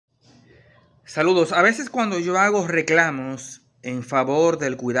Saludos. A veces cuando yo hago reclamos en favor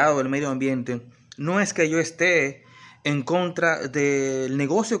del cuidado del medio ambiente, no es que yo esté en contra del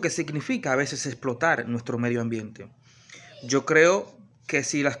negocio que significa a veces explotar nuestro medio ambiente. Yo creo que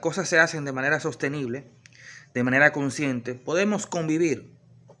si las cosas se hacen de manera sostenible, de manera consciente, podemos convivir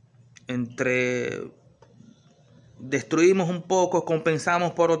entre destruimos un poco,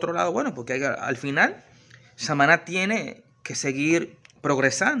 compensamos por otro lado. Bueno, porque al final Samanà tiene que seguir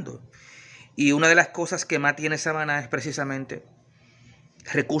progresando. Y una de las cosas que más tiene Samanà es precisamente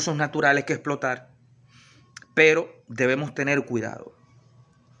recursos naturales que explotar, pero debemos tener cuidado.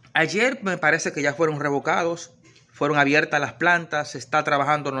 Ayer me parece que ya fueron revocados, fueron abiertas las plantas, se está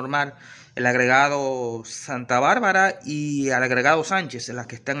trabajando normal el agregado Santa Bárbara y el agregado Sánchez, las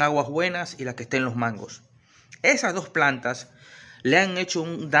que están en Aguas Buenas y las que están en Los Mangos. Esas dos plantas le han hecho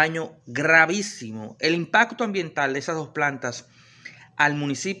un daño gravísimo. El impacto ambiental de esas dos plantas al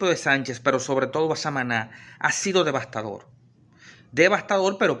municipio de Sánchez, pero sobre todo a Samanà, ha sido devastador.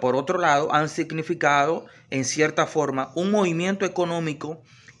 Devastador, pero por otro lado han significado en cierta forma un movimiento económico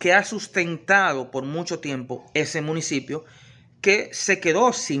que ha sustentado por mucho tiempo ese municipio que se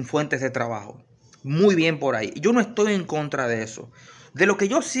quedó sin fuentes de trabajo. Muy bien por ahí. Yo no estoy en contra de eso. De lo que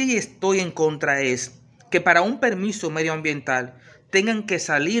yo sí estoy en contra es que para un permiso medioambiental tengan que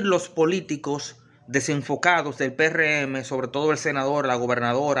salir los políticos desenfocados del PRM, sobre todo el senador, la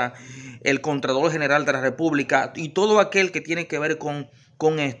gobernadora, el Contralor General de la República y todo aquel que tiene que ver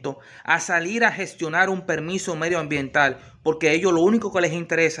con esto, a salir a gestionar un permiso medioambiental, porque a ellos lo único que les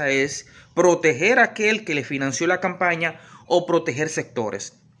interesa es proteger a aquel que le financió la campaña o proteger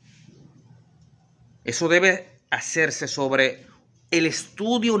sectores. Eso debe hacerse sobre el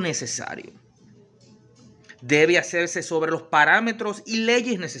estudio necesario. Debe hacerse sobre los parámetros y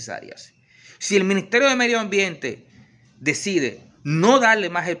leyes necesarias. Si el Ministerio de Medio Ambiente decide no darle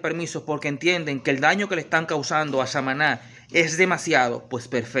más el permiso porque entienden que el daño que le están causando a Samanà es demasiado, pues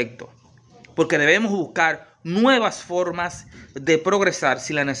perfecto. Porque debemos buscar nuevas formas de progresar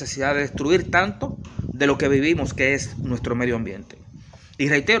sin la necesidad de destruir tanto de lo que vivimos, que es nuestro medio ambiente. Y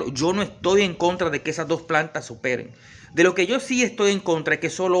reitero, yo no estoy en contra de que esas dos plantas operen. De lo que yo sí estoy en contra es que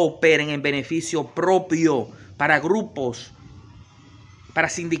solo operen en beneficio propio para grupos, para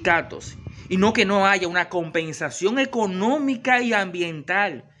sindicatos. Y no que no haya una compensación económica y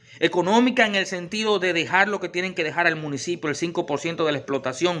ambiental. Económica en el sentido de dejar lo que tienen que dejar al municipio, el 5% de la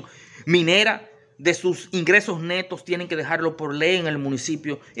explotación minera, de sus ingresos netos tienen que dejarlo por ley en el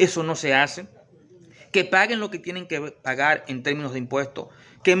municipio. Eso no se hace. Que paguen lo que tienen que pagar en términos de impuestos,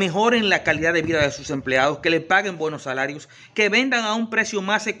 que mejoren la calidad de vida de sus empleados, que le paguen buenos salarios, que vendan a un precio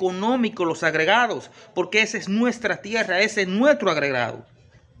más económico los agregados, porque esa es nuestra tierra, ese es nuestro agregado.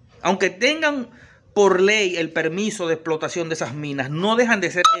 Aunque tengan por ley el permiso de explotación de esas minas, no dejan de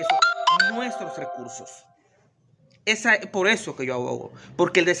ser esos nuestros recursos. Es por eso que yo abogo,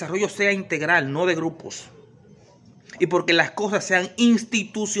 porque el desarrollo sea integral, no de grupos. Y porque las cosas sean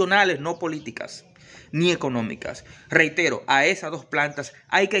institucionales, no políticas ni económicas. Reitero, a esas dos plantas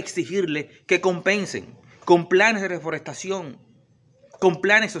hay que exigirle que compensen con planes de reforestación, con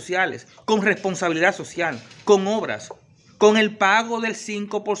planes sociales, con responsabilidad social, con obras, con el pago del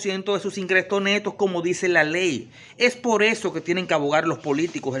 5% de sus ingresos netos, como dice la ley. Es por eso que tienen que abogar los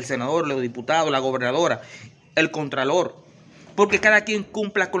políticos, el senador, los diputados, la gobernadora, el contralor. Porque cada quien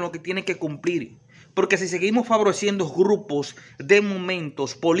cumpla con lo que tiene que cumplir. Porque si seguimos favoreciendo grupos de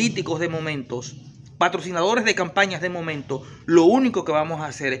momentos, políticos de momentos, patrocinadores de campañas de momento, lo único que vamos a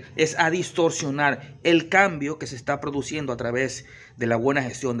hacer es a distorsionar el cambio que se está produciendo a través de la buena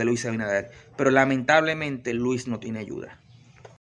gestión de Luis Abinader. Pero lamentablemente Luis no tiene ayuda.